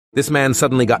This man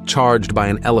suddenly got charged by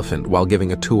an elephant while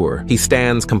giving a tour. He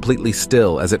stands completely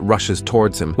still as it rushes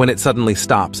towards him, when it suddenly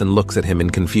stops and looks at him in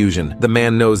confusion. The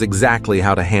man knows exactly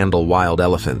how to handle wild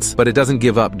elephants, but it doesn't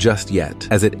give up just yet,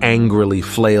 as it angrily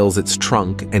flails its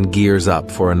trunk and gears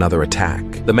up for another attack.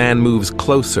 The man moves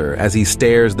closer as he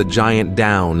stares the giant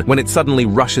down, when it suddenly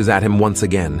rushes at him once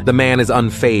again. The man is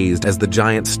unfazed as the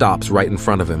giant stops right in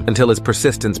front of him, until his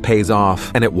persistence pays off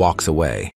and it walks away.